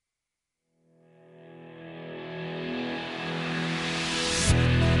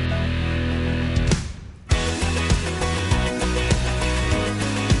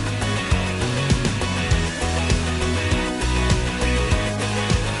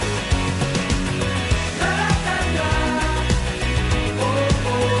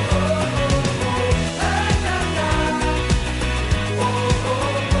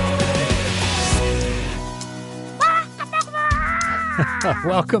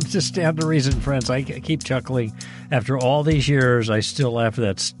Welcome to Stand to Reason, friends. I keep chuckling. After all these years, I still laugh at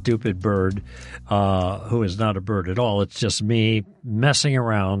that stupid bird who is not a bird at all. It's just me messing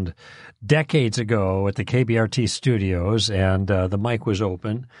around decades ago at the KBRT studios, and the mic was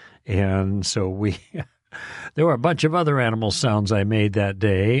open. And so there were a bunch of other animal sounds I made that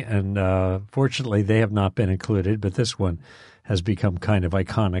day, and fortunately they have not been included, but this one has become kind of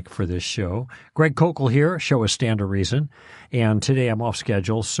iconic for this show. Greg Kokel here, show is Stand to Reason, and today I'm off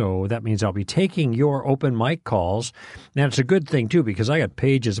schedule, so that means I'll be taking your open mic calls. And it's a good thing, too, because I got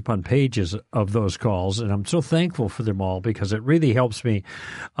pages upon pages of those calls, and I'm so thankful for them all because it really helps me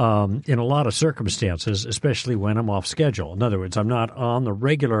in a lot of circumstances, especially when I'm off schedule. In other words, I'm not on the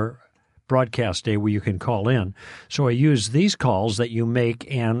regular broadcast day where you can call in, so I use these calls that you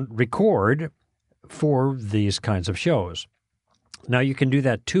make and record for these kinds of shows. Now, you can do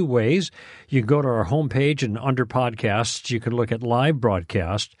that two ways. You can go to our homepage, and under podcasts, you can look at live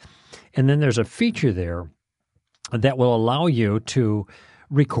broadcast. And then there's a feature there that will allow you to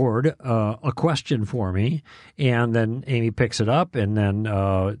record a question for me. And then Amy picks it up, and then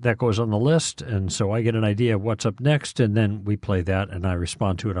that goes on the list. And so I get an idea of what's up next, and then we play that, and I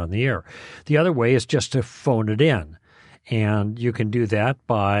respond to it on the air. The other way is just to phone it in. And you can do that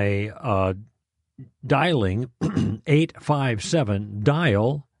by dialing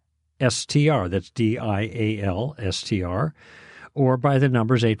 857-DIAL-STR, that's DIAL-STR, or by the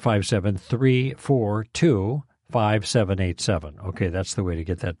numbers 857-342-5787. Okay, that's the way to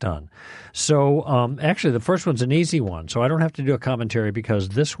get that done. So actually, the first one's an easy one, so I don't have to do a commentary because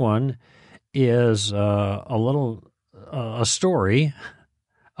this one is a story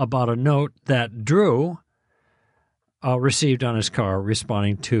about a note that Drew received on his car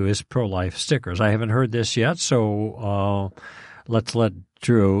responding to his pro-life stickers. I haven't heard this yet, so let's let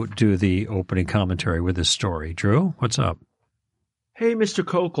Drew do the opening commentary with his story. Drew, what's up? Hey, Mr.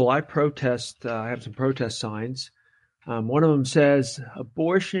 Kokel, I protest. I have some protest signs. One of them says,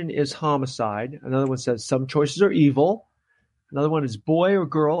 abortion is homicide. Another one says, some choices are evil. Another one is boy or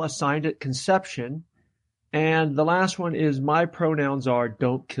girl assigned at conception. And the last one is my pronouns are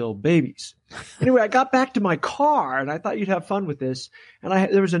don't kill babies. Anyway, I got back to my car and I thought you'd have fun with this.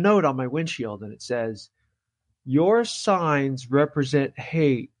 And there was a note on my windshield and it says, your signs represent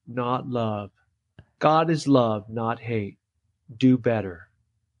hate, not love. God is love, not hate. Do better.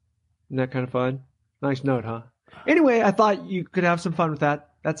 Isn't that kind of fun? Nice note, huh? Anyway, I thought you could have some fun with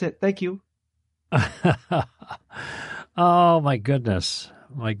that. That's it. Thank you. Oh, my goodness.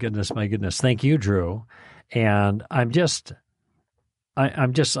 My goodness. Thank you, Drew. And I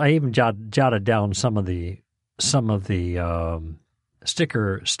even jotted down some of the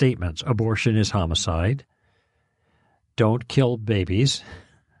sticker statements. Abortion is homicide. Don't kill babies.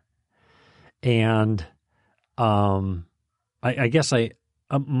 And I guess something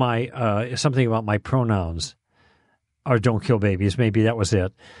about my pronouns are don't kill babies. Maybe that was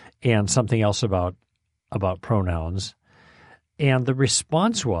it. And something else about pronouns. And the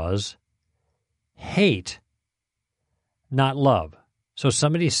response was hate, not love. So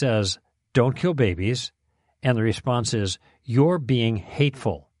somebody says, don't kill babies, and the response is, you're being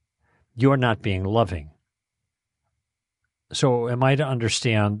hateful. You're not being loving. So am I to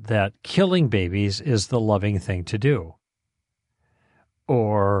understand that killing babies is the loving thing to do?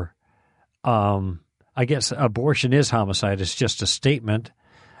 Or I guess abortion is homicide. It's just a statement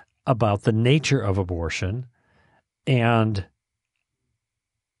about the nature of abortion. And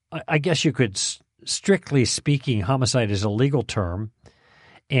I guess you could, strictly speaking, homicide is a legal term,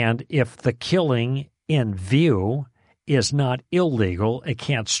 and if the killing in view is not illegal, it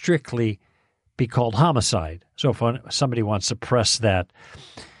can't strictly be called homicide. So if somebody wants to press that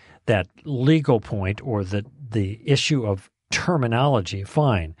legal point or the issue of terminology,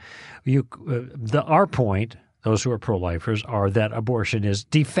 fine. Our point, those who are pro-lifers, are that abortion is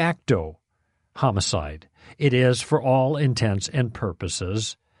de facto homicide. It is, for all intents and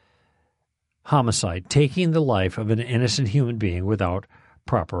purposes, homicide, taking the life of an innocent human being without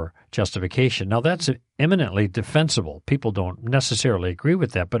proper justification. Now, that's eminently defensible. People don't necessarily agree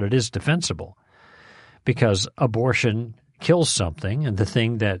with that, but it is defensible because abortion kills something, and the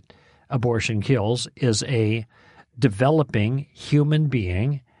thing that abortion kills is a developing human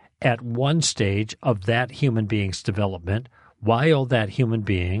being at one stage of that human being's development, while that human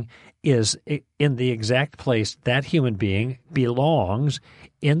being is in the exact place that human being belongs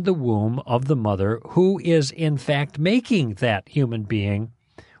in the womb of the mother who is in fact making that human being,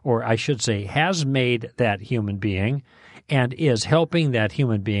 or I should say has made that human being, and is helping that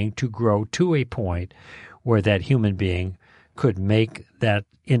human being to grow to a point where that human being could make that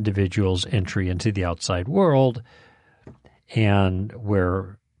individual's entry into the outside world and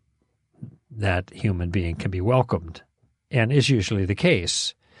where that human being can be welcomed, and is usually the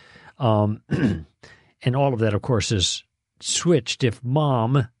case. And all of that, of course, is switched if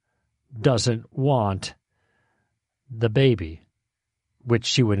mom doesn't want the baby, which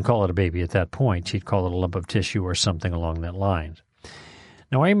she wouldn't call it a baby at that point. She'd call it a lump of tissue or something along that line.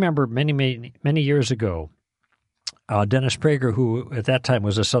 Now, I remember many years ago, Dennis Prager, who at that time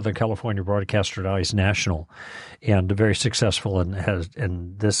was a Southern California broadcaster, now he's national and very successful,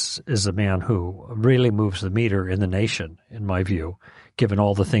 and this is a man who really moves the meter in the nation, in my view, given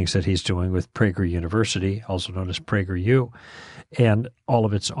all the things that he's doing with Prager University, also known as PragerU, and all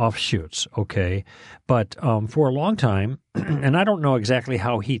of its offshoots, okay? But for a long time, and I don't know exactly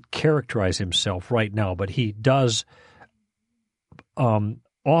how he'd characterize himself right now, but he does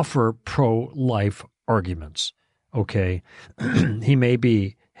offer pro-life arguments, okay? He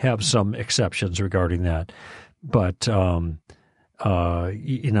may have some exceptions regarding that, but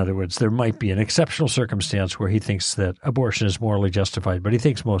in other words, there might be an exceptional circumstance where he thinks that abortion is morally justified, but he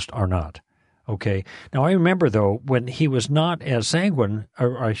thinks most are not. Okay. Now, I remember, though, when he was not as sanguine,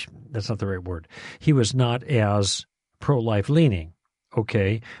 that's not the right word, he was not as pro-life leaning,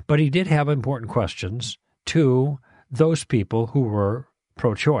 okay, but he did have important questions to those people who were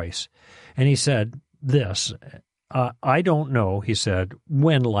pro-choice. And he said this, I don't know, he said,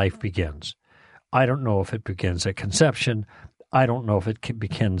 when life begins. I don't know if it begins at conception. I don't know if it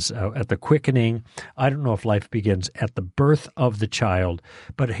begins at the quickening. I don't know if life begins at the birth of the child.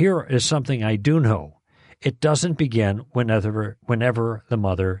 But here is something I do know. It doesn't begin whenever the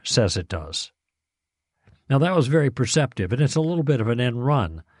mother says it does. Now, that was very perceptive, and it's a little bit of an end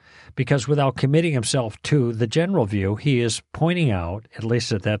run, because without committing himself to the general view, he is pointing out, at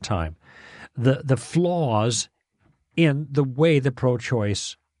least at that time, the flaws in the way the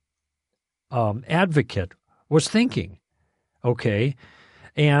pro-choice advocate was thinking. Okay,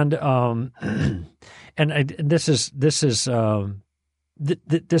 and this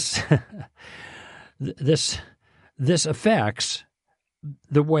affects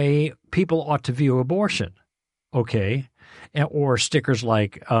the way people ought to view abortion. Okay, or stickers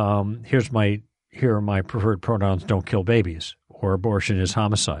like here are my preferred pronouns, don't kill babies, or abortion is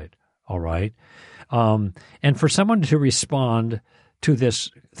homicide. All right, and for someone to respond to this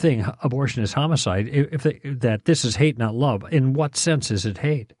thing, abortion is homicide, that this is hate, not love, in what sense is it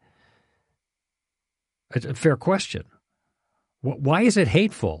hate? It's a fair question. Why is it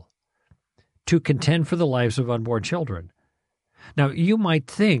hateful to contend for the lives of unborn children? Now, you might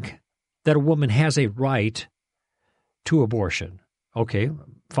think that a woman has a right to abortion. Okay,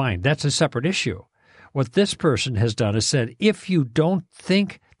 fine. That's a separate issue. What this person has done is said, if you don't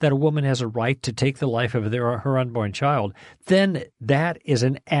think that a woman has a right to take the life of her unborn child, then that is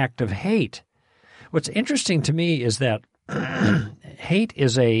an act of hate. What's interesting to me is that hate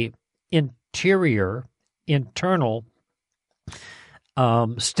is a internal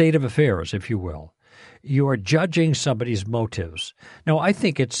state of affairs, if you will. You are judging somebody's motives. Now, I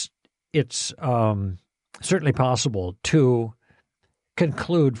think it's certainly possible to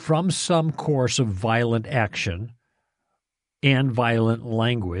conclude from some course of violent action and violent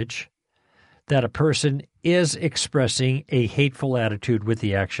language that a person is expressing a hateful attitude with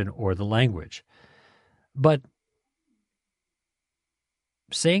the action or the language. But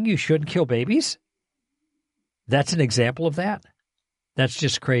saying you shouldn't kill babies, that's an example of that? That's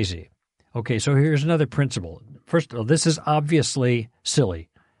just crazy. Okay, so here's another principle. First of all, this is obviously silly.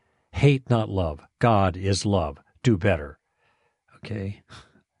 Hate, not love. God is love. Do better. Okay.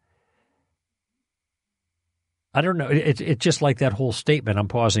 I don't know. It's just like that whole statement. I'm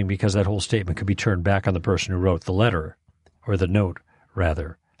pausing because that whole statement could be turned back on the person who wrote the letter, or the note,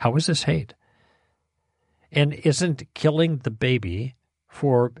 rather. How is this hate? And isn't killing the baby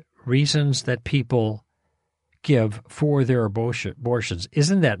for reasons that people give for their abortions,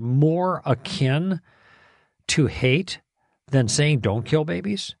 isn't that more akin to hate than saying don't kill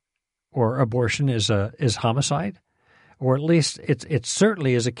babies? Or abortion is homicide? Or at least it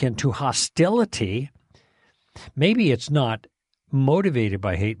certainly is akin to hostility. Maybe it's not motivated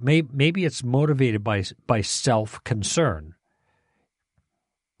by hate. Maybe it's motivated by self-concern.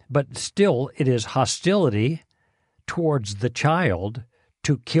 But still, it is hostility towards the child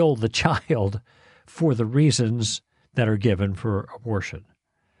to kill the child for the reasons that are given for abortion,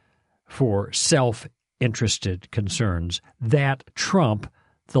 for self-interested concerns that trump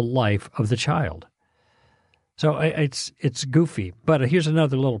the life of the child. So it's goofy. But here's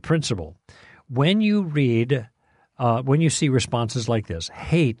another little principle. When you read, when you see responses like this,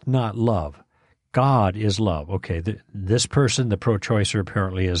 hate, not love, God is love. Okay, this person, the pro-choicer,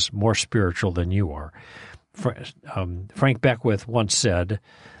 apparently is more spiritual than you are. Frank Beckwith once said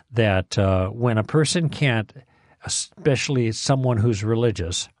that when a person can't, especially someone who's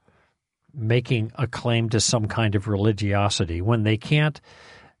religious, making a claim to some kind of religiosity, when they can't,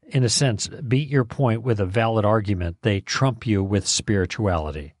 in a sense, beat your point with a valid argument, they trump you with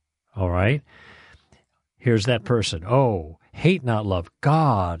spirituality. All right? Here's that person. Oh, hate not love.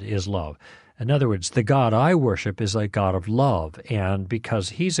 God is love. In other words, the God I worship is a God of love. And because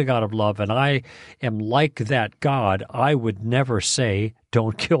he's a God of love and I am like that God, I would never say,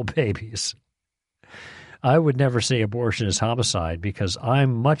 don't kill babies. I would never say abortion is homicide because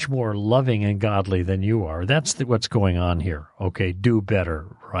I'm much more loving and godly than you are. That's what's going on here. Okay, do better,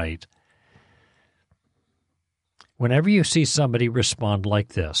 right? Whenever you see somebody respond like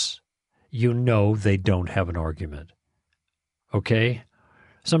this, you know they don't have an argument. Okay?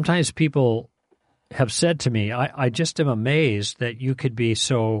 Sometimes people have said to me, I just am amazed that you could be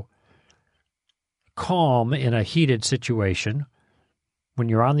so calm in a heated situation when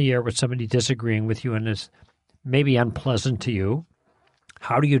you're on the air with somebody disagreeing with you and is maybe unpleasant to you.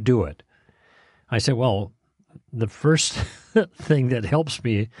 How do you do it? I said, well, the first thing that helps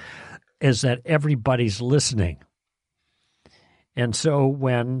me is that everybody's listening. And so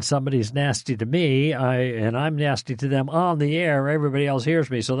when somebody's nasty to me, and I'm nasty to them on the air, everybody else hears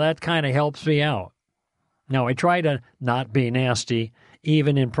me. So that kind of helps me out. Now, I try to not be nasty,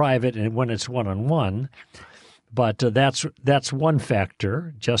 even in private and when it's one-on-one. But that's one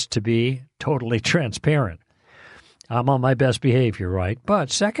factor, just to be totally transparent. I'm on my best behavior, right?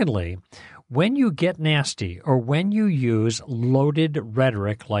 But secondly, when you get nasty or when you use loaded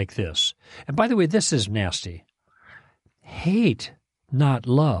rhetoric like this, and by the way, this is nasty. Hate, not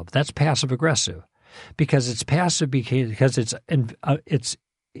love. That's passive aggressive, because it's passive because it's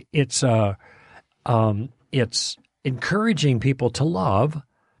encouraging people to love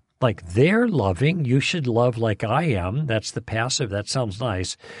like they're loving. You should love like I am. That's the passive. That sounds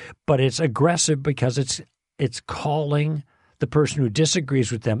nice, but it's aggressive because it's calling the person who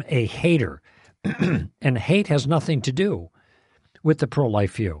disagrees with them a hater, and hate has nothing to do with the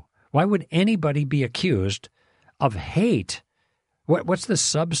pro-life view. Why would anybody be accused of hate? What's the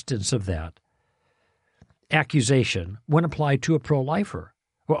substance of that accusation when applied to a pro-lifer?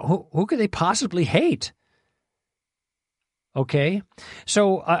 Well, who could they possibly hate? Okay,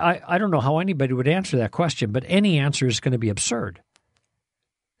 so I don't know how anybody would answer that question, but any answer is going to be absurd.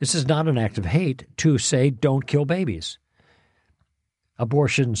 This is not an act of hate to say don't kill babies.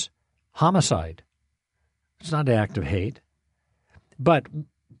 Abortion's homicide. It's not an act of hate. But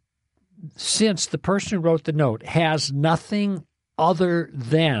since the person who wrote the note has nothing other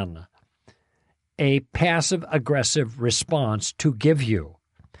than a passive-aggressive response to give you,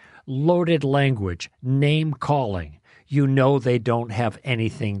 loaded language, name-calling, you know they don't have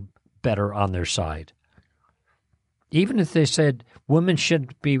anything better on their side. Even if they said women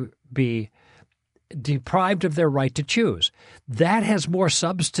shouldn't be deprived of their right to choose, that has more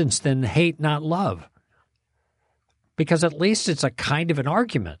substance than hate, not love. Because at least it's a kind of an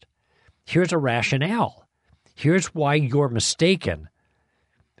argument. Here's a rationale. Here's why you're mistaken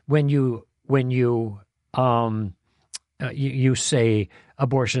when you say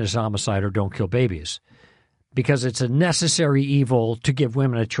abortion is homicide or don't kill babies. Because it's a necessary evil to give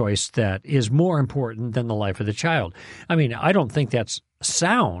women a choice that is more important than the life of the child. I mean, I don't think that's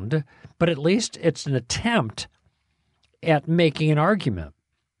sound, but at least it's an attempt at making an argument.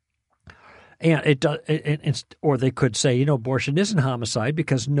 And or they could say, abortion isn't homicide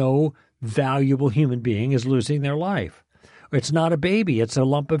because no valuable human being is losing their life. It's not a baby. It's a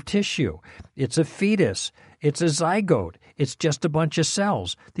lump of tissue. It's a fetus. It's a zygote. It's just a bunch of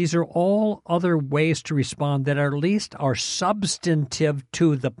cells. These are all other ways to respond that at least are substantive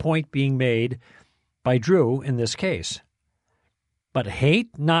to the point being made by Drew in this case. But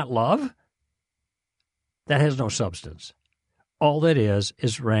hate, not love, that has no substance. All that is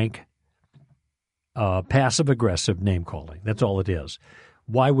rank passive-aggressive name-calling. That's all it is.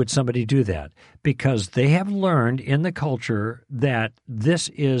 Why would somebody do that? Because they have learned in the culture that this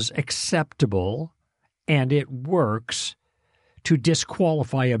is acceptable and it works to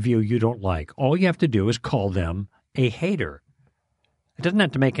disqualify a view you don't like. All you have to do is call them a hater. It doesn't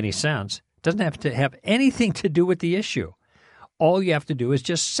have to make any sense. It doesn't have to have anything to do with the issue. All you have to do is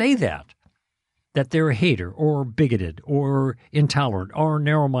just say that they're a hater or bigoted or intolerant or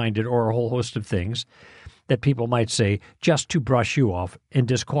narrow-minded or a whole host of things that people might say just to brush you off and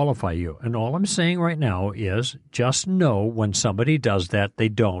disqualify you. And all I'm saying right now is just know when somebody does that, they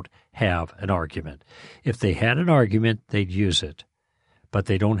don't have an argument. If they had an argument, they'd use it. But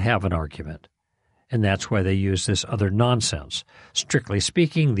they don't have an argument. And that's why they use this other nonsense. Strictly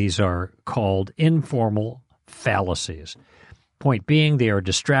speaking, these are called informal fallacies. Point being, they are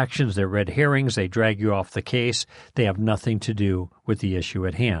distractions, they're red herrings, they drag you off the case, they have nothing to do with the issue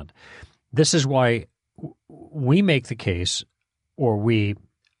at hand. This is why we make the case, or we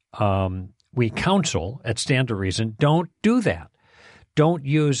counsel at Stand to Reason, don't do that. Don't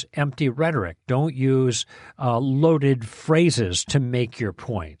use empty rhetoric. Don't use loaded phrases to make your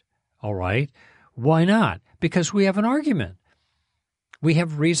point, all right? Why not? Because we have an argument. We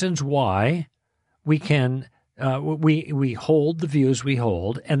have reasons why we can we hold the views we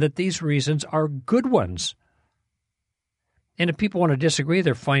hold, and that these reasons are good ones. And if people want to disagree,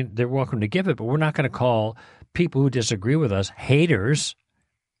 they're fine. They're welcome to give it, but we're not going to call people who disagree with us haters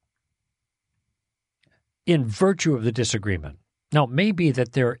in virtue of the disagreement. Now, it may be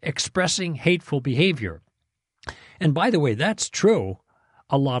that they're expressing hateful behavior. And by the way, that's true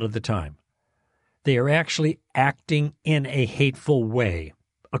a lot of the time. They are actually acting in a hateful way,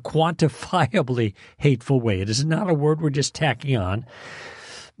 a quantifiably hateful way. It is not a word we're just tacking on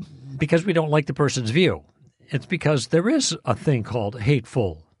because we don't like the person's view. It's because there is a thing called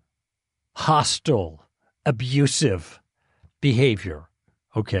hateful, hostile, abusive behavior,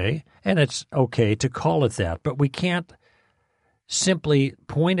 okay? And it's okay to call it that, but we can't simply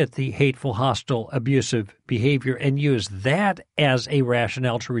point at the hateful, hostile, abusive behavior and use that as a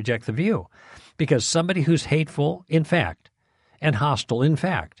rationale to reject the view. Because somebody who's hateful, in fact, and hostile, in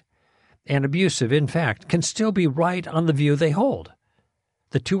fact, and abusive, in fact, can still be right on the view they hold.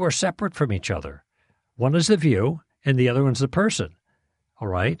 The two are separate from each other. One is the view, and the other one's the person. All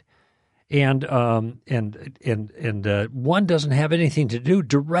right, and one doesn't have anything to do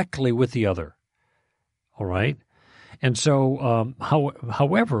directly with the other. All right, and so,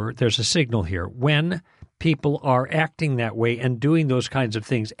 however, there's a signal here when people are acting that way and doing those kinds of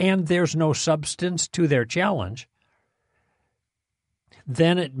things, and there's no substance to their challenge,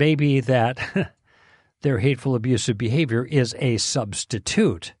 then it may be that their hateful, abusive behavior is a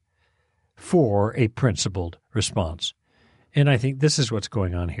substitute for a principled response. And I think this is what's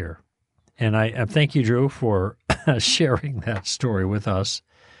going on here. And I thank you, Drew, for sharing that story with us.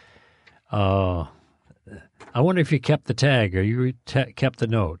 I wonder if you kept the tag or you kept the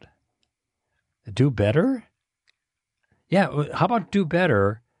note. Do better? Yeah, how about do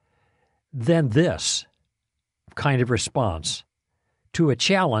better than this kind of response to a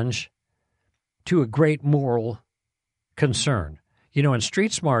challenge to a great moral concern? You know, in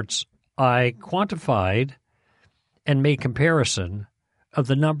Street Smarts, I quantified and made comparison of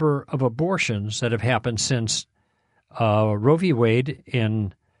the number of abortions that have happened since Roe v. Wade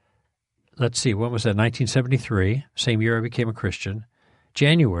in, let's see, what was that, 1973, same year I became a Christian.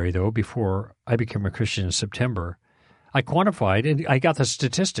 January, though, before I became a Christian in September, I quantified and I got the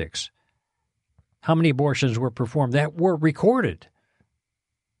statistics. How many abortions were performed that were recorded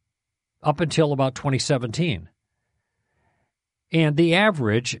up until about 2017. And the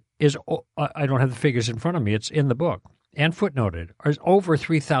average is, I don't have the figures in front of me, it's in the book, and footnoted, is over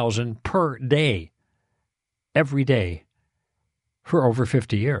 3,000 per day, every day, for over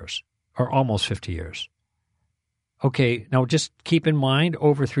 50 years, or almost 50 years. Okay, now just keep in mind,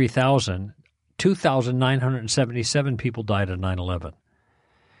 over 3,000, 2,977 people died on 9/11.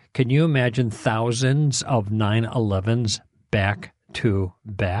 Can you imagine thousands of 9/11s back to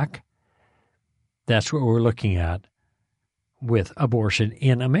back? That's what we're looking at with abortion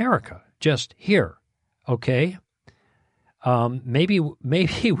in America, just here, okay? Maybe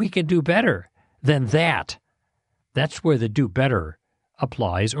we can do better than that. That's where the do better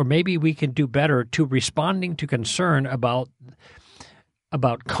applies, or maybe we can do better to responding to concern about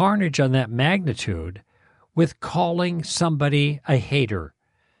carnage on that magnitude with calling somebody a hater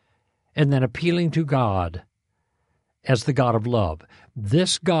and then appealing to God as the God of love.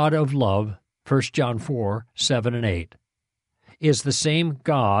 This God of love, 1 John 4, 7 and 8, is the same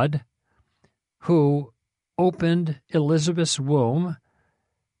God who opened Elizabeth's womb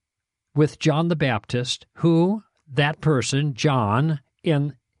with John the Baptist, who, that person, John,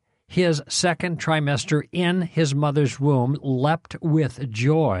 in his second trimester in his mother's womb, leapt with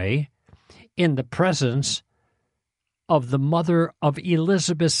joy in the presence of the mother of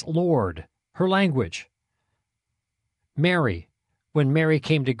Elizabeth's Lord, her language, Mary, when Mary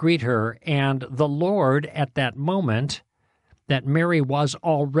came to greet her, and the Lord at that moment that Mary was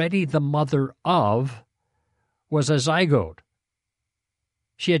already the mother of was a zygote.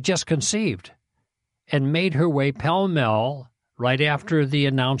 She had just conceived and made her way pell-mell right after the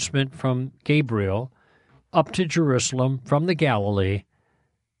announcement from Gabriel up to Jerusalem from the Galilee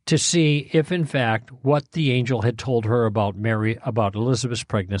to see if, in fact, what the angel had told her about Mary, about Elizabeth's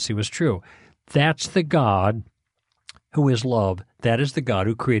pregnancy was true. That's the God who is love. That is the God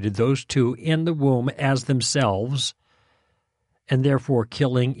who created those two in the womb as themselves, and therefore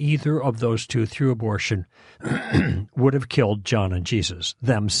killing either of those two through abortion would have killed John and Jesus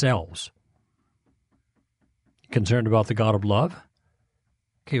themselves. Concerned about the God of love?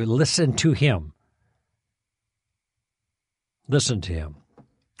 Okay, listen to him. Listen to him.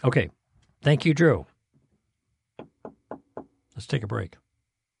 Okay, thank you, Drew. Let's take a break.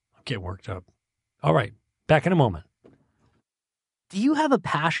 I'm getting worked up. All right, back in a moment. Do you have a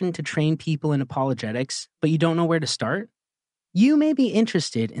passion to train people in apologetics, but you don't know where to start? You may be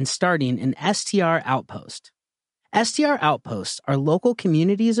interested in starting an STR Outpost. STR Outposts are local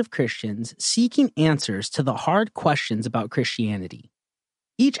communities of Christians seeking answers to the hard questions about Christianity.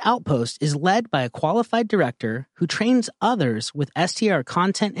 Each outpost is led by a qualified director who trains others with STR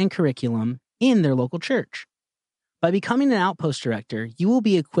content and curriculum in their local church. By becoming an outpost director, you will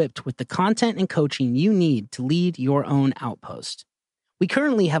be equipped with the content and coaching you need to lead your own outpost. We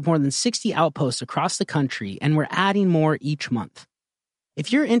currently have more than 60 outposts across the country, and we're adding more each month.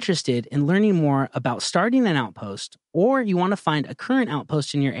 If you're interested in learning more about starting an outpost, or you want to find a current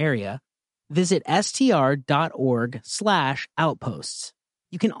outpost in your area, visit str.org/outposts.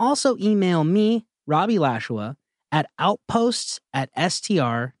 You can also email me, Robbie Lashua, at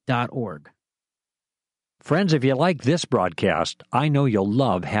outposts@str.org. Friends, if you like this broadcast, I know you'll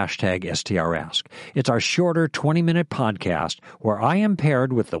love #STRask. It's our shorter 20-minute podcast where I am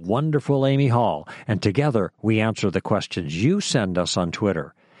paired with the wonderful Amy Hall, and together we answer the questions you send us on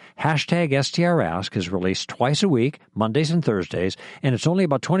Twitter. #STRask is released twice a week, Mondays and Thursdays, and it's only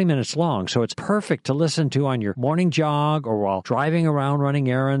about 20 minutes long, so it's perfect to listen to on your morning jog or while driving around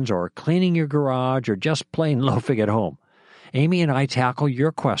running errands or cleaning your garage or just plain loafing at home. Amy and I tackle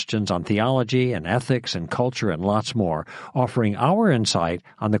your questions on theology and ethics and culture and lots more, offering our insight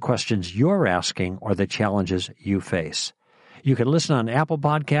on the questions you're asking or the challenges you face. You can listen on Apple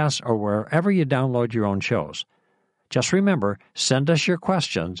Podcasts or wherever you download your own shows. Just remember, send us your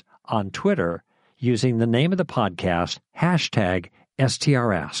questions on Twitter using the name of the podcast,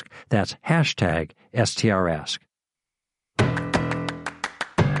 #STRask. That's #STRask.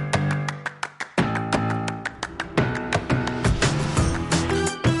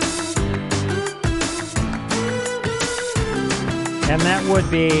 And that would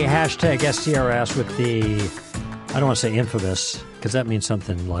be #STRask with the, I don't want to say infamous, because that means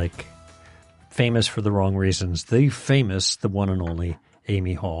something like famous for the wrong reasons. The famous, the one and only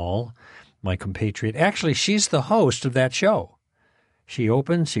Amy Hall, my compatriot. Actually, she's the host of that show. She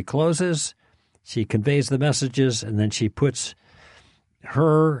opens, she closes, she conveys the messages, and then she puts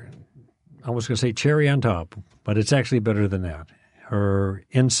her, I was going to say cherry on top, but it's actually better than that. Her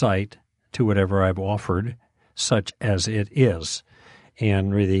insight to whatever I've offered, such as it is,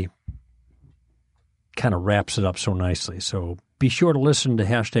 and really kind of wraps it up so nicely. So be sure to listen to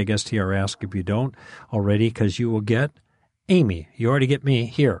 #STRask if you don't already, because you will get Amy. You already get me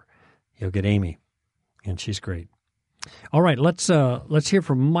here. You'll get Amy, and she's great. All right, let's hear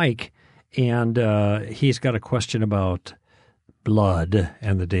from Mike, and he's got a question about blood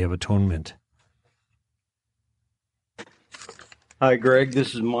and the Day of Atonement. Hi, Greg.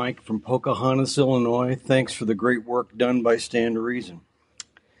 This is Mike from Pocahontas, Illinois. Thanks for the great work done by Stand to Reason.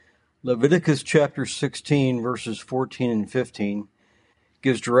 Leviticus chapter 16, verses 14 and 15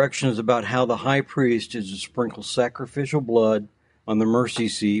 gives directions about how the high priest is to sprinkle sacrificial blood on the mercy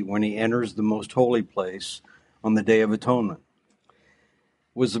seat when he enters the most holy place on the Day of Atonement.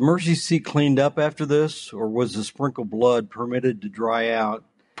 Was the mercy seat cleaned up after this, or was the sprinkled blood permitted to dry out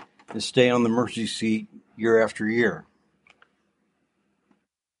and stay on the mercy seat year after year?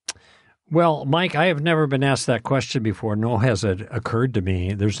 Well, Mike, I have never been asked that question before, nor has it occurred to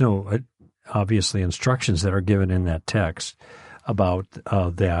me. There's no, obviously, instructions that are given in that text about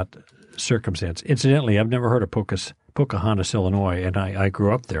that circumstance. Incidentally, I've never heard of Pocahontas, Illinois, and I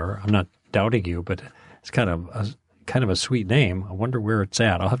grew up there. I'm not doubting you, but it's kind of a sweet name. I wonder where it's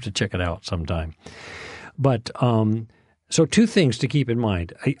at. I'll have to check it out sometime. But so two things to keep in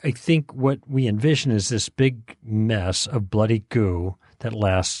mind. I think what we envision is this big mess of bloody goo that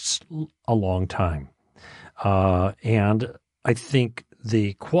lasts a long time. And I think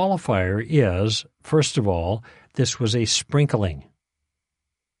the qualifier is, first of all, this was a sprinkling.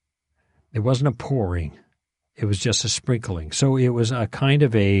 It wasn't a pouring. It was just a sprinkling. So it was a kind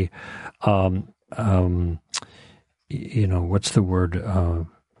of a, what's the word? A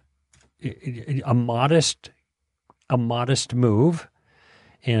modest move.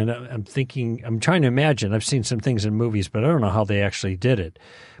 And I'm trying to imagine, I've seen some things in movies, but I don't know how they actually did it.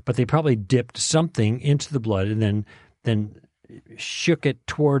 But they probably dipped something into the blood and then shook it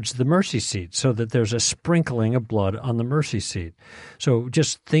towards the mercy seat so that there's a sprinkling of blood on the mercy seat. So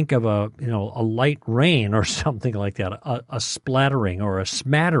just think of a light rain or something like that, a splattering or a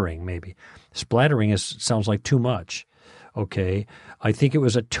smattering maybe. Splattering sounds like too much. Okay. I think it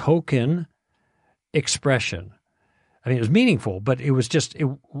was a token expression. I mean, it was meaningful, but it was just,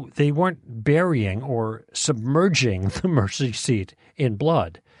 they weren't burying or submerging the mercy seat in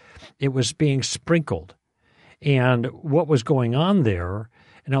blood. It was being sprinkled. And what was going on there,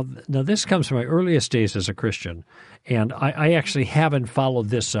 now this comes from my earliest days as a Christian, and I actually haven't followed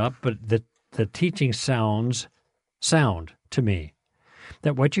this up, but the teaching sound to me.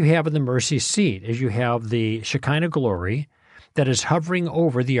 That what you have in the mercy seat is you have the Shekinah glory that is hovering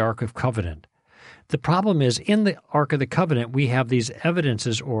over the Ark of Covenant. The problem is in the Ark of the Covenant, we have these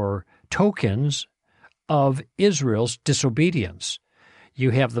evidences or tokens of Israel's disobedience.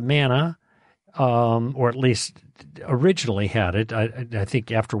 You have the manna, or at least originally had it. I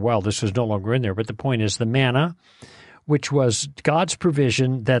think after a while this was no longer in there, but the point is the manna, which was God's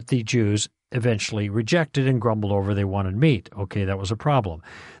provision that the Jews eventually rejected and grumbled over. They wanted meat. Okay, that was a problem.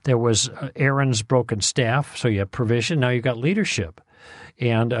 There was Aaron's broken staff, so you have provision. Now you've got leadership.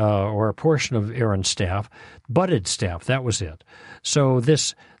 And or a portion of Aaron's staff, budded staff, that was it. So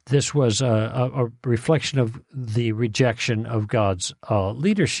this was a reflection of the rejection of God's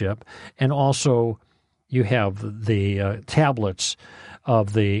leadership, and also you have the tablets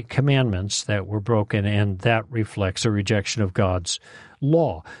of the commandments that were broken, and that reflects a rejection of God's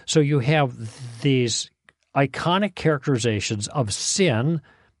law. So you have these iconic characterizations of sin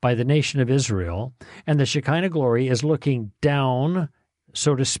by the nation of Israel, and the Shekinah glory is looking down,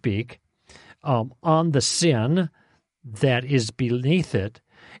 so to speak, on the sin that is beneath it.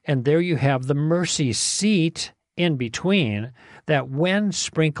 And there you have the mercy seat in between that when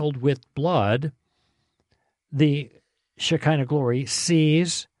sprinkled with blood, the Shekinah glory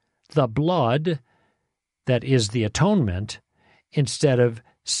sees the blood that is the atonement instead of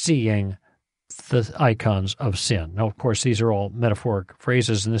seeing the icons of sin. Now, of course, these are all metaphoric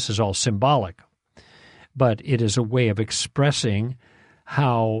phrases, and this is all symbolic. But it is a way of expressing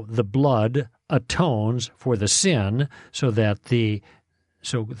how the blood atones for the sin so that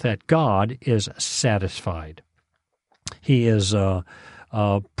God is satisfied. He is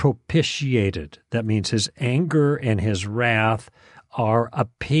propitiated. That means his anger and his wrath are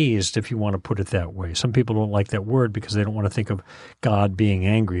appeased, if you want to put it that way. Some people don't like that word because they don't want to think of God being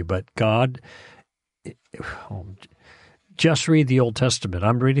angry, but God, just read the Old Testament.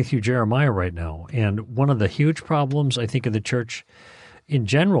 I'm reading through Jeremiah right now, and one of the huge problems, I think, of the church in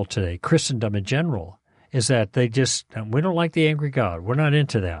general today, Christendom in general, is that we don't like the angry God. We're not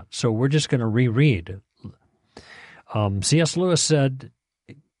into that. So we're just going to reread. C.S. Lewis said,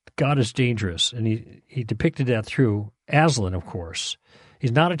 God is dangerous, and he depicted that through Aslan, of course.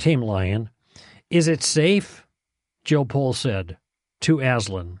 He's not a tame lion. Is it safe? Jill Pole said to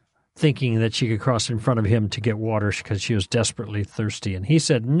Aslan, thinking that she could cross in front of him to get water because she was desperately thirsty. And he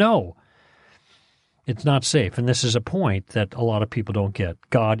said, no. It's not safe, and this is a point that a lot of people don't get.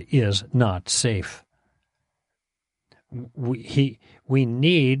 God is not safe. We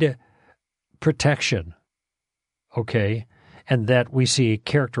need protection, okay, and that we see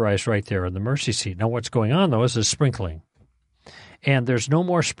characterized right there in the mercy seat. Now, what's going on, though, is a sprinkling, and there's no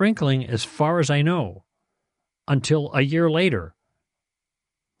more sprinkling, as far as I know, until a year later.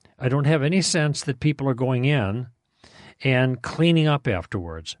 I don't have any sense that people are going in and cleaning up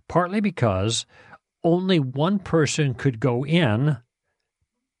afterwards, partly because only one person could go in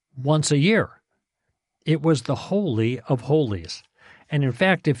once a year. It was the Holy of Holies. And in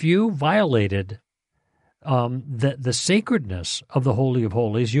fact, if you violated the sacredness of the Holy of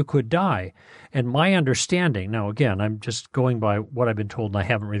Holies, you could die. And my understanding, now again, I'm just going by what I've been told, and I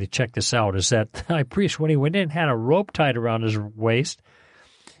haven't really checked this out, is that the high priest, when he went in, had a rope tied around his waist.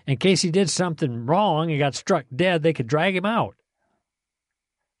 In case he did something wrong and got struck dead, they could drag him out.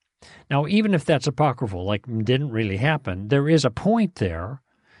 Now, even if that's apocryphal, like didn't really happen, there is a point there,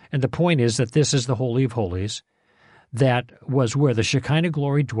 and the point is that this is the Holy of Holies, that was where the Shekinah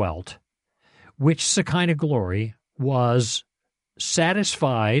glory dwelt, which Shekinah glory was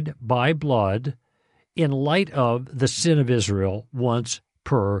satisfied by blood in light of the sin of Israel once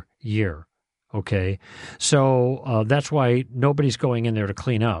per year. Okay, so that's why nobody's going in there to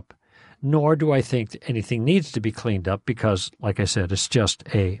clean up, nor do I think anything needs to be cleaned up because, like I said, it's just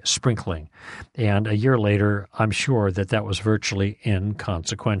a sprinkling. And a year later, I'm sure that was virtually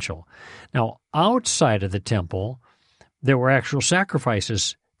inconsequential. Now, outside of the temple, there were actual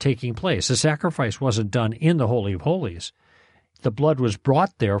sacrifices taking place. The sacrifice wasn't done in the Holy of Holies. the blood was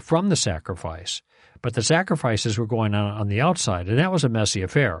brought there from the sacrifice, but the sacrifices were going on the outside, and that was a messy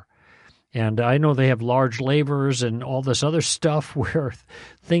affair. And I know they have large lavers and all this other stuff where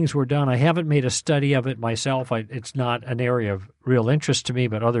things were done. I haven't made a study of it myself. It's not an area of real interest to me,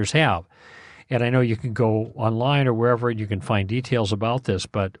 but others have. And I know you can go online or wherever and you can find details about this.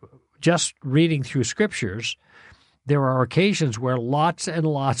 But just reading through scriptures, there are occasions where lots and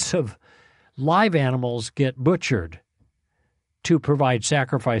lots of live animals get butchered to provide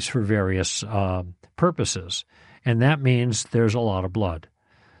sacrifice for various purposes. And that means there's a lot of blood.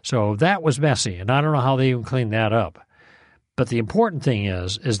 So that was messy, and I don't know how they even cleaned that up. But the important thing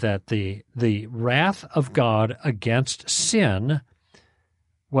is that the wrath of God against sin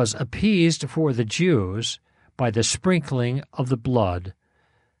was appeased for the Jews by the sprinkling of the blood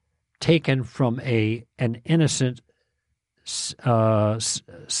taken from an innocent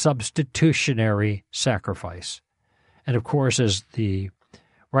substitutionary sacrifice. And of course, as the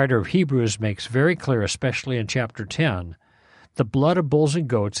writer of Hebrews makes very clear, especially in chapter 10, the blood of bulls and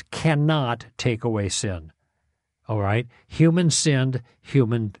goats cannot take away sin. All right? Human sinned,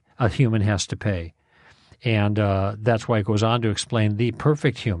 a human has to pay. And that's why it goes on to explain the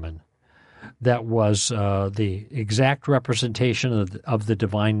perfect human that was the exact representation of the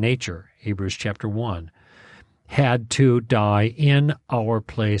divine nature, Hebrews chapter 1, had to die in our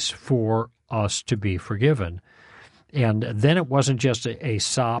place for us to be forgiven. And then it wasn't just a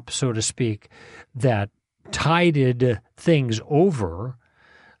sop, so to speak, that tided things over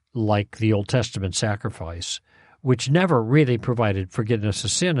like the Old Testament sacrifice, which never really provided forgiveness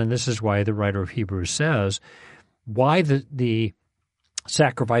of sin. And this is why the writer of Hebrews says why the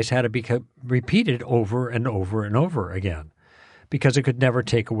sacrifice had to be repeated over and over and over again, because it could never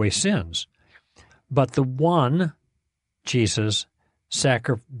take away sins. But the one, Jesus,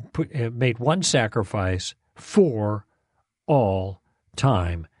 made one sacrifice for all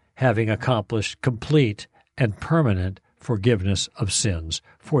time, having accomplished complete and permanent forgiveness of sins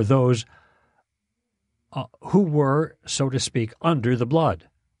for those who were, so to speak, under the blood,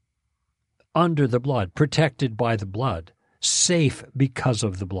 protected by the blood, safe because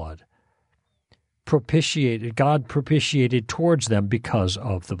of the blood, God propitiated towards them because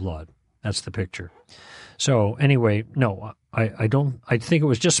of the blood. That's the picture. So anyway, no, I think it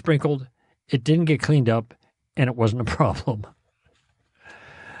was just sprinkled. It didn't get cleaned up, and it wasn't a problem.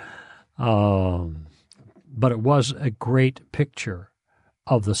 But it was a great picture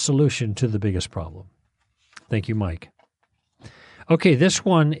of the solution to the biggest problem. Thank you, Mike. Okay, this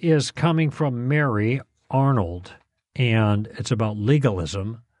one is coming from Mary Arnold, and it's about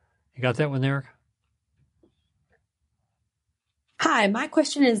legalism. You got that one there? Hi, my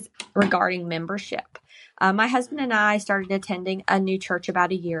question is regarding membership. My husband and I started attending a new church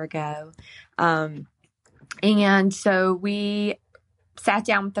about a year ago. And so we sat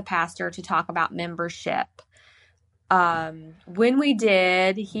down with the pastor to talk about membership. When we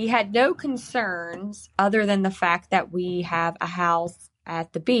did, he had no concerns other than the fact that we have a house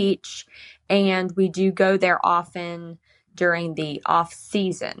at the beach and we do go there often during the off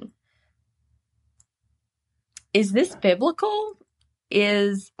season. Is this biblical?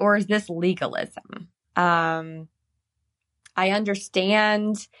 Or is this legalism? I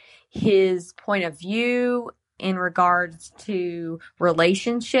understand his point of view in regards to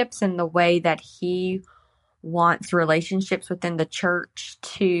relationships and the way that he wants relationships within the church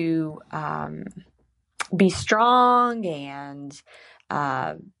to be strong and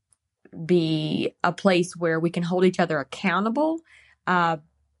be a place where we can hold each other accountable.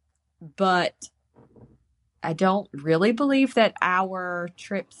 But I don't really believe that our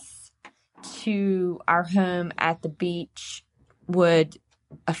trips to our home at the beach would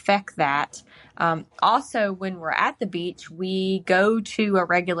affect that. Also, when we're at the beach, we go to a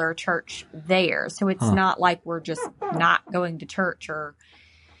regular church there. So it's not like we're just not going to church or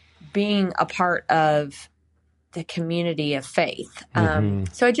being a part of the community of faith.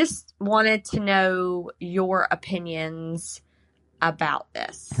 So I just wanted to know your opinions about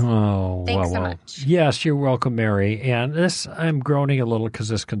this. Oh, Thanks so much. Yes, you're welcome, Mary. And this, I'm groaning a little because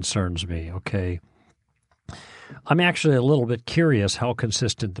this concerns me, okay? I'm actually a little bit curious how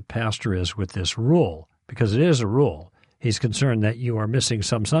consistent the pastor is with this rule, because it is a rule. He's concerned that you are missing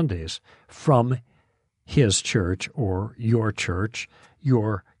some Sundays from his church or your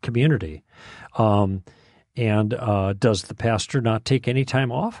community. And does the pastor not take any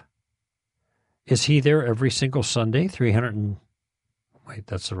time off? Is he there every single Sunday,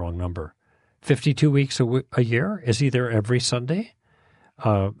 52 weeks a year? Is he there every Sunday?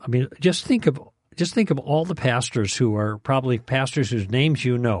 Just think of all the pastors who are probably pastors whose names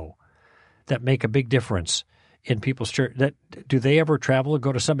you know that make a big difference in people's church. Do they ever travel and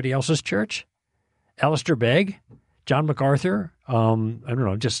go to somebody else's church? Alistair Begg, John MacArthur, I don't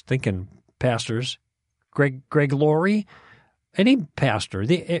know, just thinking pastors, Greg Laurie, any pastor.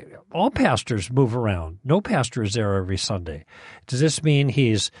 All pastors move around. No pastor is there every Sunday. Does this mean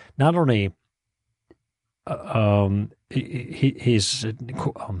he's not only he's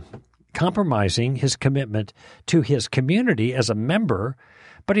compromising his commitment to his community as a member,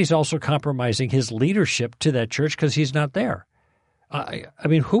 but he's also compromising his leadership to that church because he's not there? I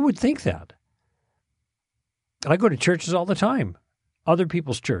mean, who would think that? I go to churches all the time, other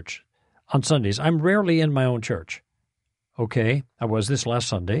people's church on Sundays. I'm rarely in my own church. Okay, I was this last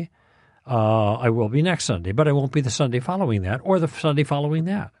Sunday. I will be next Sunday, but I won't be the Sunday following that or the Sunday following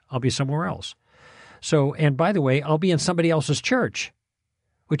that. I'll be somewhere else. So, and by the way, I'll be in somebody else's church,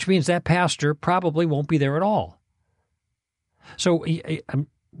 which means that pastor probably won't be there at all. So I'm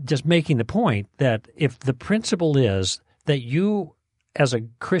just making the point that if the principle is that you, as a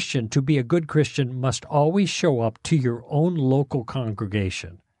Christian, to be a good Christian, must always show up to your own local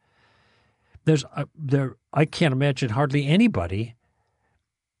congregation. I can't imagine hardly anybody,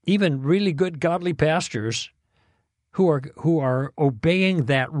 even really good godly pastors, who are obeying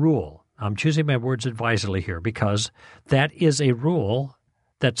that rule. I'm choosing my words advisedly here because that is a rule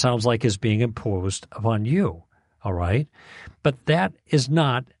that sounds like is being imposed upon you. All right, but that is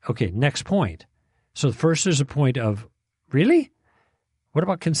not okay. Next point. So first, there's a point of really. What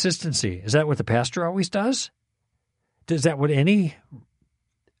about consistency? Is that what the pastor always does? Is that what any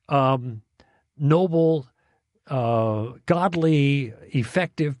noble, godly,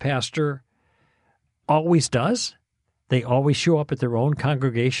 effective pastor always does? They always show up at their own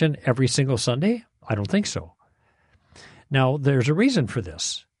congregation every single Sunday? I don't think so. Now, there's a reason for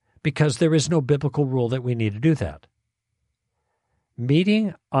this, because there is no biblical rule that we need to do that.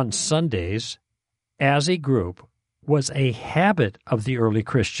 Meeting on Sundays as a group was a habit of the early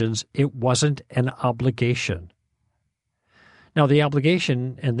Christians. It wasn't an obligation. Now, the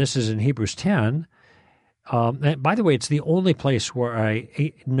obligation, and this is in Hebrews 10, and by the way, it's the only place where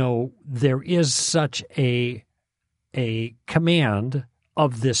I know there is such a command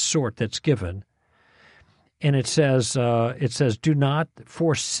of this sort that's given. And it says, do not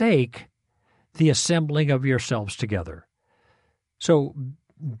forsake the assembling of yourselves together. So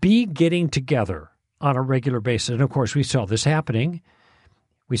be getting together on a regular basis. And, of course, we saw this happening.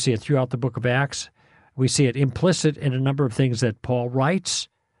 We see it throughout the book of Acts. We see it implicit in a number of things that Paul writes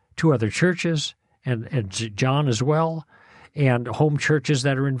to other churches and John as well, and home churches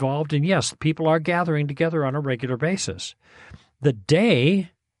that are involved. And, yes, people are gathering together on a regular basis. The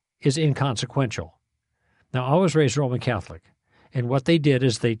day is inconsequential. Now, I was raised Roman Catholic, and what they did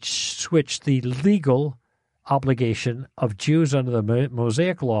is they switched the legal obligation of Jews under the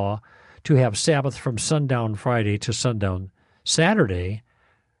Mosaic Law to have Sabbath from sundown Friday to sundown Saturday.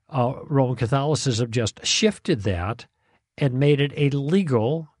 Roman Catholicism just shifted that and made it a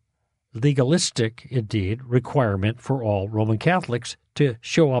legalistic, indeed, requirement for all Roman Catholics to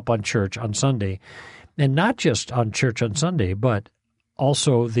show up on church on Sunday. And not just on church on Sunday, but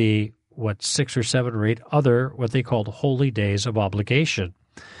also the 6 or 7 or 8 other what they called holy days of obligation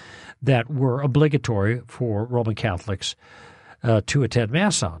that were obligatory for Roman Catholics to attend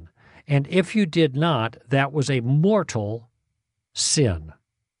Mass on. And if you did not, that was a mortal sin.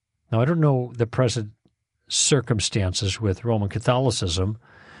 Now, I don't know the present circumstances with Roman Catholicism.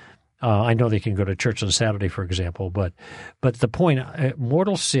 I know they can go to church on Saturday, for example, but the point, a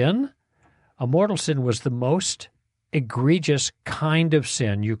mortal sin was the most egregious kind of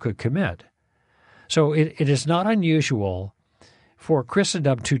sin you could commit. So it is not unusual for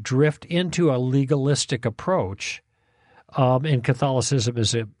Christendom to drift into a legalistic approach, and Catholicism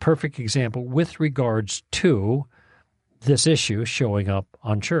is a perfect example with regards to this issue showing up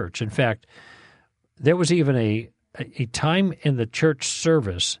on church. In fact, there was even a time in the church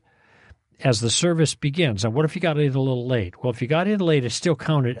service as the service begins. Now, what if you got in a little late? Well, if you got in late, it still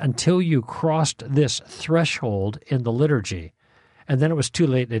counted until you crossed this threshold in the liturgy, and then it was too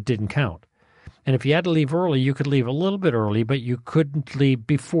late and it didn't count. And if you had to leave early, you could leave a little bit early, but you couldn't leave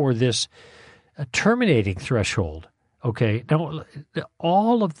before this terminating threshold. Okay? Now,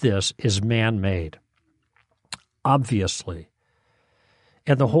 all of this is man-made, obviously.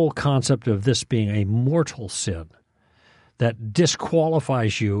 And the whole concept of this being a mortal sin that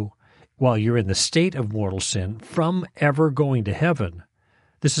disqualifies you while you're in the state of mortal sin from ever going to heaven,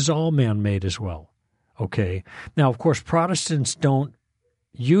 this is all man-made as well. Okay? Now, of course, Protestants don't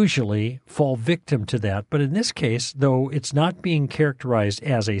usually fall victim to that, but in this case, though it's not being characterized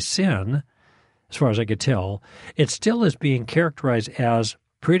as a sin, as far as I could tell, it still is being characterized as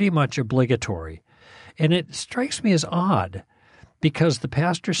pretty much obligatory. And it strikes me as odd because the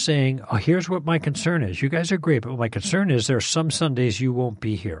pastor's saying, oh, here's what my concern is. You guys are great, but my concern is there are some Sundays you won't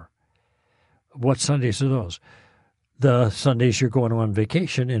be here. What Sundays are those? The Sundays you're going on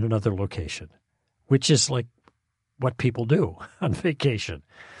vacation in another location, which is like what people do on vacation.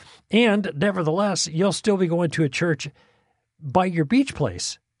 And nevertheless, you'll still be going to a church by your beach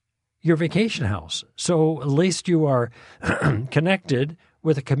place, your vacation house. So at least you are connected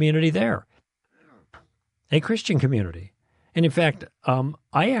with a community there, a Christian community. And in fact,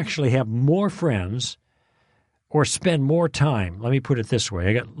 I actually have more friends or spend more time. Let me put it this way.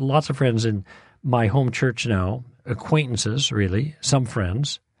 I got lots of friends in my home church now, acquaintances, really, some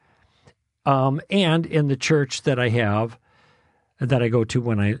friends, and in the church that I have, that I go to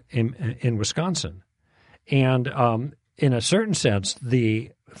when I am in Wisconsin. And in a certain sense,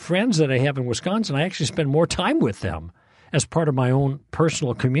 the friends that I have in Wisconsin, I actually spend more time with them as part of my own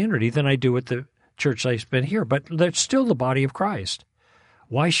personal community than I do at the church I spend here. But they're still the body of Christ.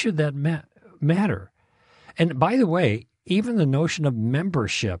 Why should that matter? And by the way, even the notion of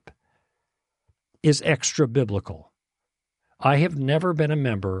membership is extra biblical. I have never been a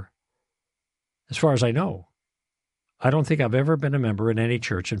member, as far as I know. I don't think I've ever been a member in any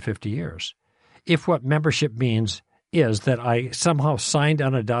church in 50 years. If what membership means is that I somehow signed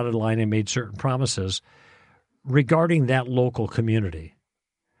on a dotted line and made certain promises regarding that local community.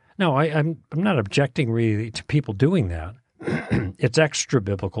 Now, I'm not objecting really to people doing that. It's extra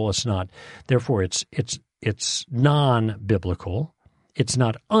biblical. It's not. Therefore, it's non-biblical. It's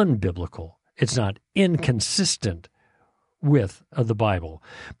not unbiblical. It's not inconsistent with the Bible.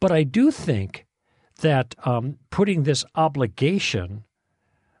 But I do think that putting this obligation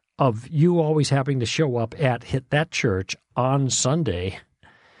of you always having to show up at that church on Sunday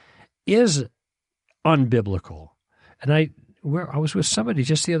is unbiblical. And I was with somebody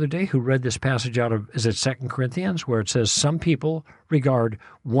just the other day who read this passage out of, is it 2 Corinthians, where it says some people regard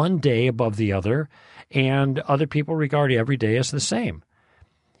one day above the other, and other people regard every day as the same.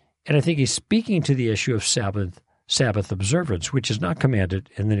 And I think he's speaking to the issue of Sabbath observance, which is not commanded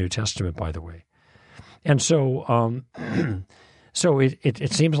in the New Testament, by the way. And so so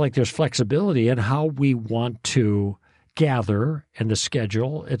it seems like there's flexibility in how we want to gather and the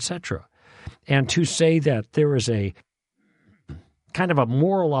schedule, etc. And to say that there is a kind of a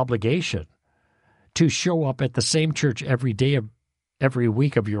moral obligation to show up at the same church every day of every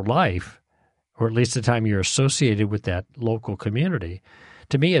week of your life, or at least the time you're associated with that local community,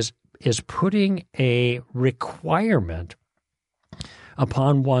 to me is putting a requirement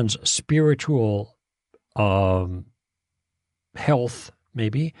upon one's spiritual health,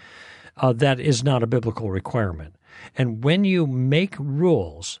 maybe, that is not a biblical requirement. And when you make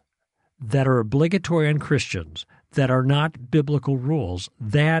rules that are obligatory on Christians that are not biblical rules,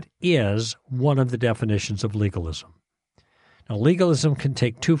 that is one of the definitions of legalism. Now, legalism can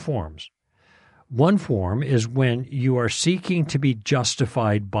take two forms. One form is when you are seeking to be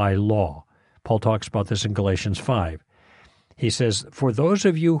justified by law. Paul talks about this in Galatians 5. He says, for those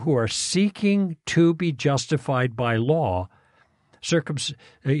of you who are seeking to be justified by law,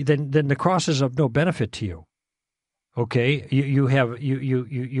 then the cross is of no benefit to you. Okay, you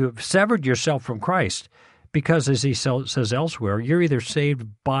have severed yourself from Christ because, as he says elsewhere, you're either saved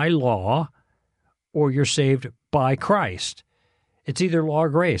by law or you're saved by Christ. It's either law or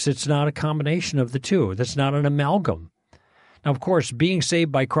grace. It's not a combination of the two. That's not an amalgam. Now, of course, being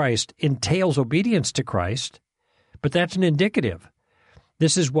saved by Christ entails obedience to Christ, but that's an indicative.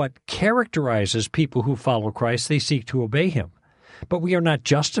 This is what characterizes people who follow Christ. They seek to obey him. But we are not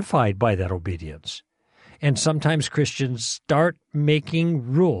justified by that obedience. And sometimes Christians start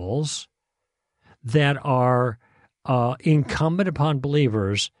making rules that are incumbent upon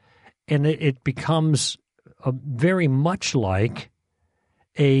believers, and it becomes very much like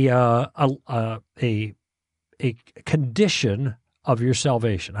a condition of your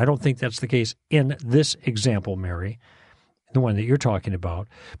salvation. I don't think that's the case in this example, Mary, the one that you're talking about,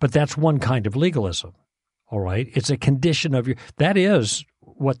 but that's one kind of legalism. All right, it's a condition of your. That is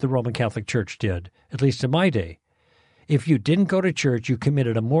what the Roman Catholic Church did, at least in my day. If you didn't go to church, you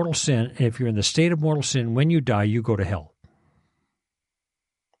committed a mortal sin, and if you're in the state of mortal sin, when you die, you go to hell.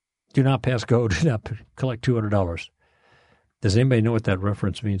 Do not pass go, do not collect $200. Does anybody know what that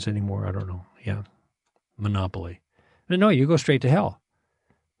reference means anymore? I don't know. Yeah, monopoly. No, you go straight to hell.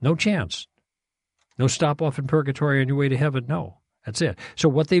 No chance. No stop off in purgatory on your way to heaven. No, that's it. So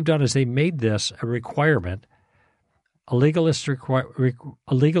what they've done is they made this a requirement, a legalistic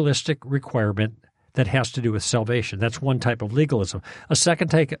requirement that has to do with salvation. That's one type of legalism. A second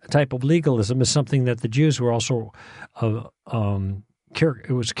type of legalism is something that the Jews were also, it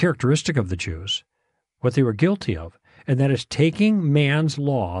was characteristic of the Jews, what they were guilty of, and that is taking man's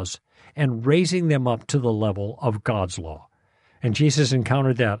laws and raising them up to the level of God's law. And Jesus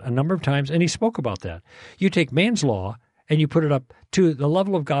encountered that a number of times, and he spoke about that. You take man's law and you put it up to the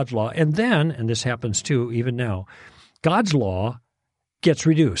level of God's law, and then, and this happens too even now, God's law gets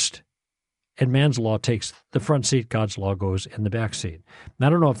reduced, and man's law takes the front seat, God's law goes in the back seat. And I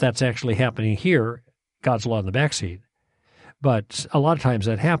don't know if that's actually happening here, God's law in the back seat, but a lot of times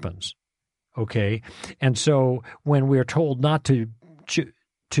that happens, okay? And so when we're told not to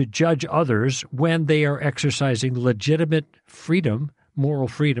judge others when they are exercising legitimate freedom, moral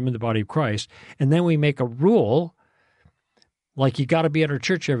freedom in the body of Christ, and then we make a rule like you got to be at our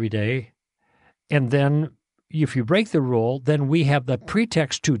church every day, and then if you break the rule, then we have the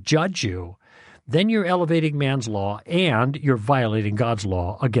pretext to judge you, then you're elevating man's law and you're violating God's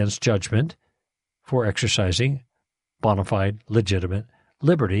law against judgment for exercising bona fide, legitimate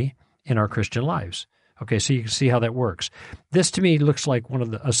liberty in our Christian lives. Okay, so you can see how that works. This to me looks like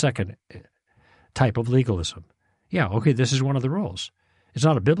a second type of legalism. Yeah, okay, this is one of the rules. It's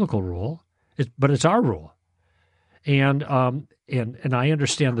not a biblical rule, but it's our rule. And I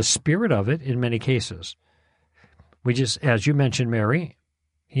understand the spirit of it in many cases. We just, as you mentioned, Mary,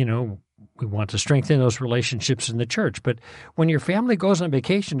 we want to strengthen those relationships in the church. But when your family goes on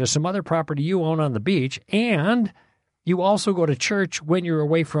vacation to some other property you own on the beach, and you also go to church when you're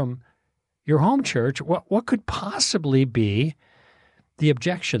away from your home church, what could possibly be the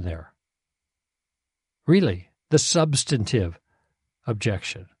objection there? Really, the substantive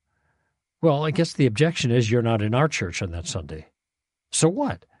objection. Well, I guess the objection is you're not in our church on that Sunday. So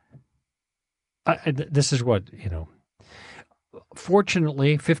what? This is what,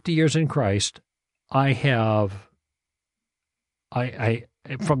 Fortunately, 50 years in Christ, I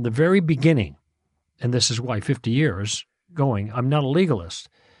from the very beginning, and this is why 50 years going, I'm not a legalist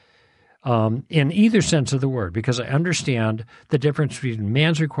in either sense of the word, because I understand the difference between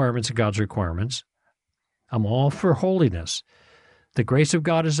man's requirements and God's requirements. I'm all for holiness. The grace of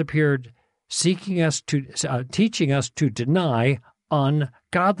God has appeared, teaching us to deny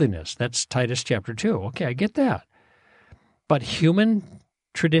ungodliness. That's Titus chapter 2. Okay, I get that. But human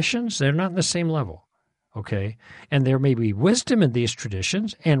traditions, they're not in the same level, okay? And there may be wisdom in these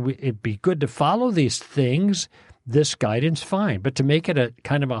traditions, and it'd be good to follow these things, this guidance, fine. But to make it a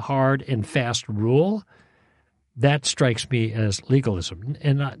kind of a hard and fast rule, that strikes me as legalism.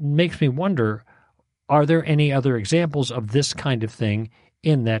 And it makes me wonder, are there any other examples of this kind of thing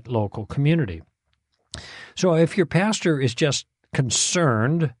in that local community? So if your pastor is just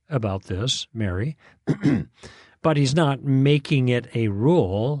concerned about this, Mary, but he's not making it a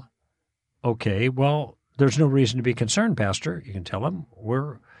rule, okay, well, there's no reason to be concerned, Pastor. You can tell him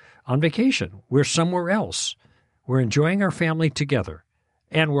we're on vacation. We're somewhere else. We're enjoying our family together,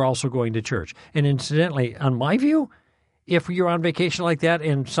 and we're also going to church. And incidentally, on my view, if you're on vacation like that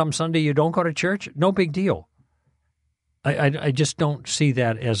and some Sunday you don't go to church, no big deal. I just don't see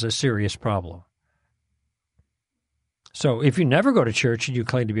that as a serious problem. So if you never go to church and you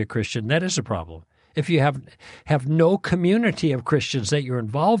claim to be a Christian, that is a problem. If you have no community of Christians that you're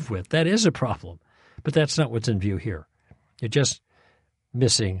involved with, that is a problem. But that's not what's in view here. You're just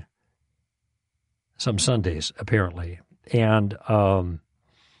missing some Sundays, apparently. And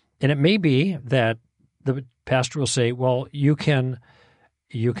it may be that the pastor will say, well, you can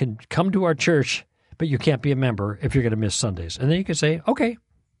come to our church, but you can't be a member if you're going to miss Sundays. And then you can say, okay,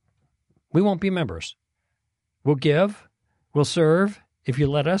 we won't be members. We'll give, we'll serve if you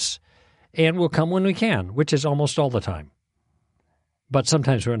let us, and we'll come when we can, which is almost all the time. But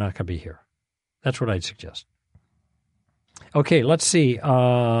sometimes we're not going to be here. That's what I'd suggest. Okay, let's see.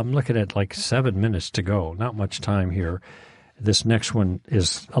 I'm looking at like 7 minutes to go. Not much time here. This next one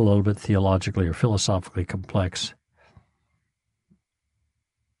is a little bit theologically or philosophically complex.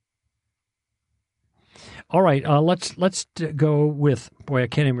 All right, let's go with, boy, I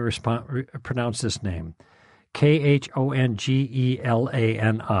can't even pronounce this name. Khongelani,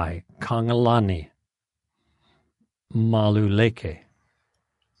 Kongelani Maluleke.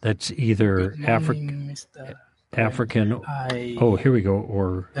 That's either African. Oh, here we go.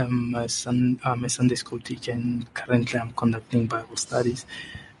 Or I'm a Sunday school teacher, and currently I'm conducting Bible studies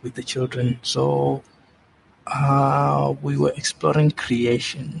with the children. So we were exploring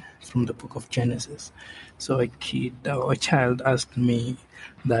creation from the book of Genesis. So a child asked me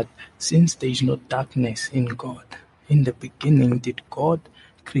that since there is no darkness in God, in the beginning, did God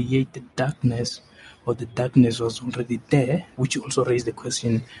create the darkness, or the darkness was already there? Which also raised the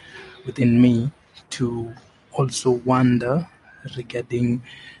question within me to also wonder regarding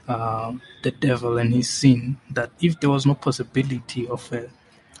the devil and his sin, that if there was no possibility of a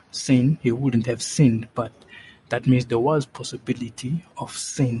sin, he wouldn't have sinned, but that means there was possibility of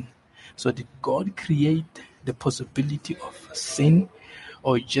sin. So did God create the possibility of sin,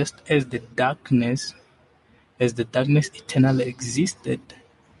 or just as the darkness eternally existed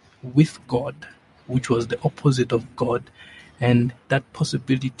with God, which was the opposite of God, and that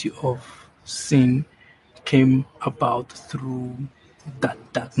possibility of sin came about through that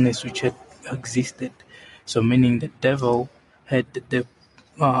darkness which had existed. So meaning the devil had the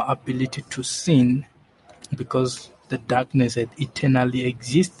ability to sin because the darkness had eternally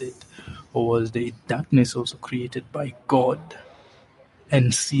existed, or was the darkness also created by God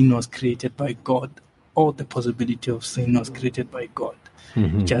and sin was created by God, or the possibility of sin was created by God?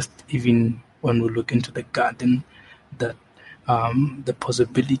 Just even when we look into the garden, that the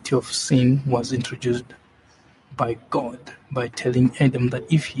possibility of sin was introduced by God by telling Adam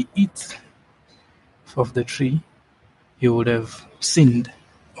that if he eats of the tree, he would have sinned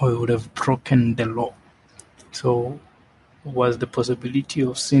or he would have broken the law. So was the possibility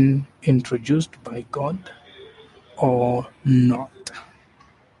of sin introduced by God or not?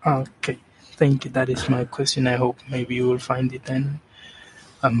 Okay, thank you. That is my question. I hope maybe you will find it and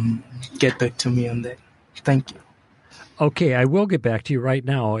get back to me on that. Thank you. Okay, I will get back to you right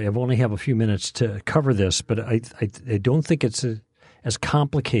now. I only have a few minutes to cover this, but I don't think it's as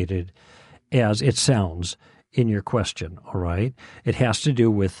complicated as it sounds in your question, all right? It has to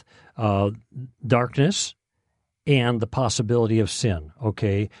do with darkness and the possibility of sin,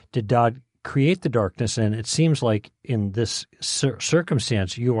 okay? Did God create the darkness? And it seems like in this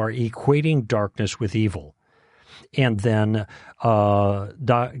circumstance, you are equating darkness with evil. And then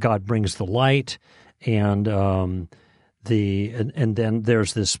God brings the light, and then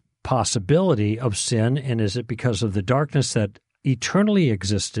there's this possibility of sin. And is it because of the darkness that eternally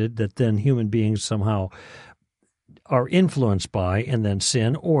existed that then human beings somehow are influenced by and then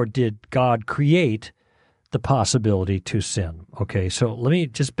sin, or did God create the possibility to sin? Okay, so let me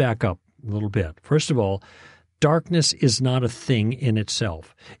just back up a little bit. First of all, darkness is not a thing in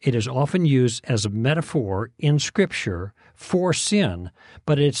itself. It is often used as a metaphor in Scripture for sin,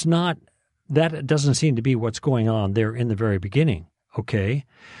 but it's not. That doesn't seem to be what's going on there in the very beginning, okay?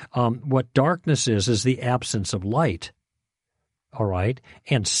 What darkness is the absence of light, all right?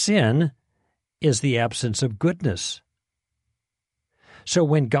 And sin is the absence of goodness. So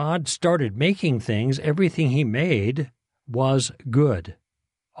when God started making things, everything he made was good,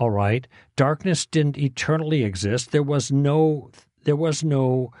 all right? Darkness didn't eternally exist. There was no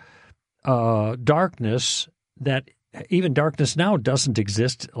darkness that even darkness now doesn't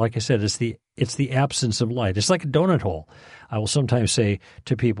exist. Like I said, it's the absence of light. It's like a donut hole. I will sometimes say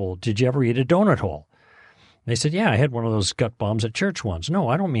to people, "Did you ever eat a donut hole?" They said, "Yeah, I had one of those gut bombs at church once." No,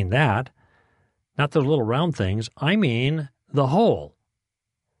 I don't mean that. Not the little round things. I mean the hole.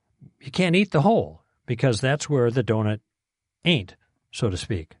 You can't eat the hole because that's where the donut ain't, so to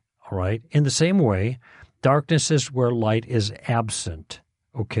speak. All right? In the same way, darkness is where light is absent.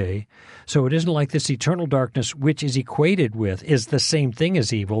 Okay, so it isn't like this eternal darkness, which is equated with, is the same thing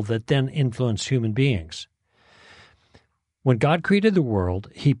as evil that then influenced human beings. When God created the world,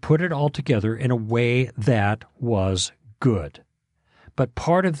 he put it all together in a way that was good. But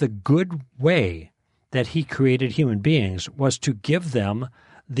part of the good way that he created human beings was to give them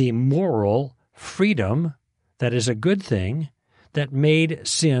the moral freedom that is a good thing that made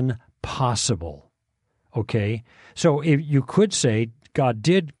sin possible. Okay, so if you could say God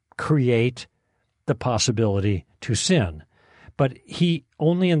did create the possibility to sin, but he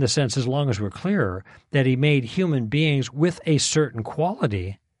only in the sense, as long as we're clear, that he made human beings with a certain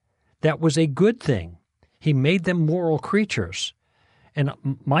quality that was a good thing. He made them moral creatures. And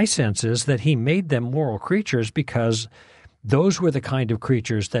my sense is that he made them moral creatures because those were the kind of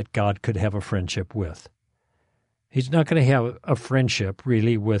creatures that God could have a friendship with. He's not going to have a friendship,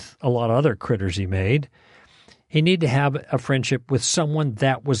 really, with a lot of other critters he made. He needed to have a friendship with someone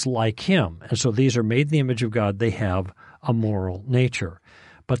that was like him. And so these are made in the image of God. They have a moral nature.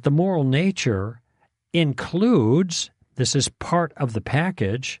 But the moral nature includes, this is part of the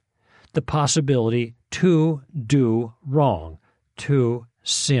package, the possibility to do wrong, to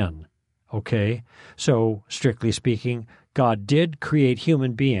sin. Okay? So, strictly speaking, God did create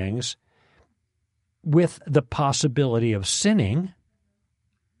human beings with the possibility of sinning,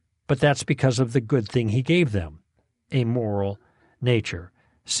 but that's because of the good thing he gave them, a moral nature.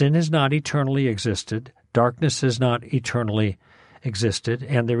 Sin has not eternally existed. Darkness has not eternally existed,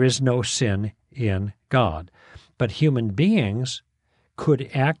 and there is no sin in God. But human beings could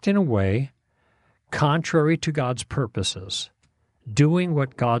act in a way contrary to God's purposes, doing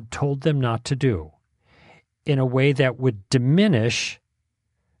what God told them not to do, in a way that would diminish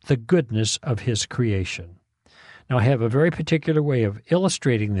the goodness of his creation. Now, I have a very particular way of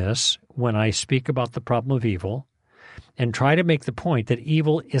illustrating this when I speak about the problem of evil and try to make the point that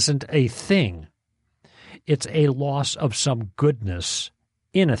evil isn't a thing. It's a loss of some goodness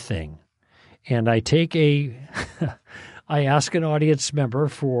in a thing. And I take I ask an audience member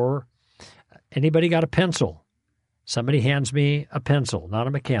for, anybody got a pencil? Somebody hands me a pencil, not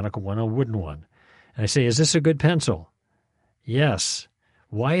a mechanical one, a wooden one. And I say, is this a good pencil? Yes.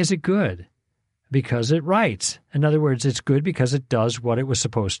 Why is it good? Because it writes. In other words, it's good because it does what it was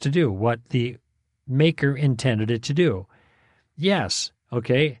supposed to do, what the maker intended it to do. Yes.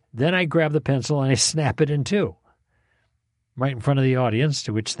 Okay. Then I grab the pencil and I snap it in two, right in front of the audience,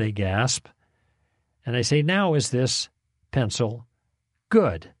 to which they gasp. And I say, now is this pencil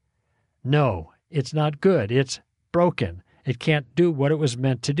good? No, it's not good. It's broken. It can't do what it was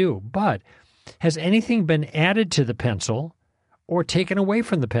meant to do. But has anything been added to the pencil or taken away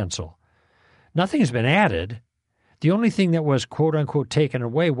from the pencil? Nothing's been added. The only thing that was, quote unquote, taken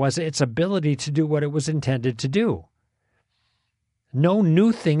away was its ability to do what it was intended to do. No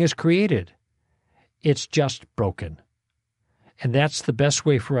new thing is created. It's just broken. And that's the best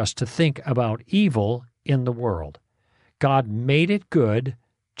way for us to think about evil in the world. God made it good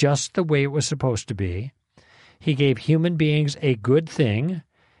just the way it was supposed to be. He gave human beings a good thing.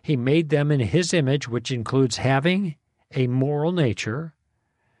 He made them in his image, which includes having a moral nature.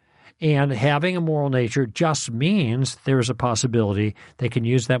 And having a moral nature just means there's a possibility they can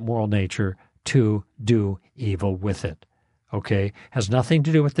use that moral nature to do evil with it. Okay? Has nothing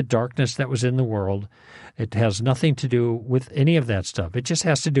to do with the darkness that was in the world. It has nothing to do with any of that stuff. It just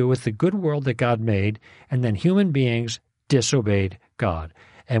has to do with the good world that God made, and then human beings disobeyed God.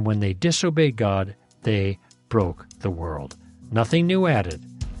 And when they disobeyed God, they broke the world. Nothing new added.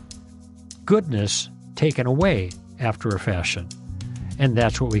 Goodness taken away after a fashion. And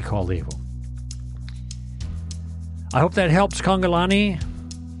that's what we call evil. I hope that helps, Kongalani,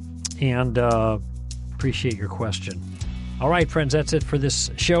 and appreciate your question. All right, friends, that's it for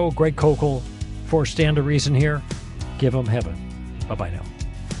this show. Greg Kokel for Stand to Reason here. Give them heaven. Bye-bye now.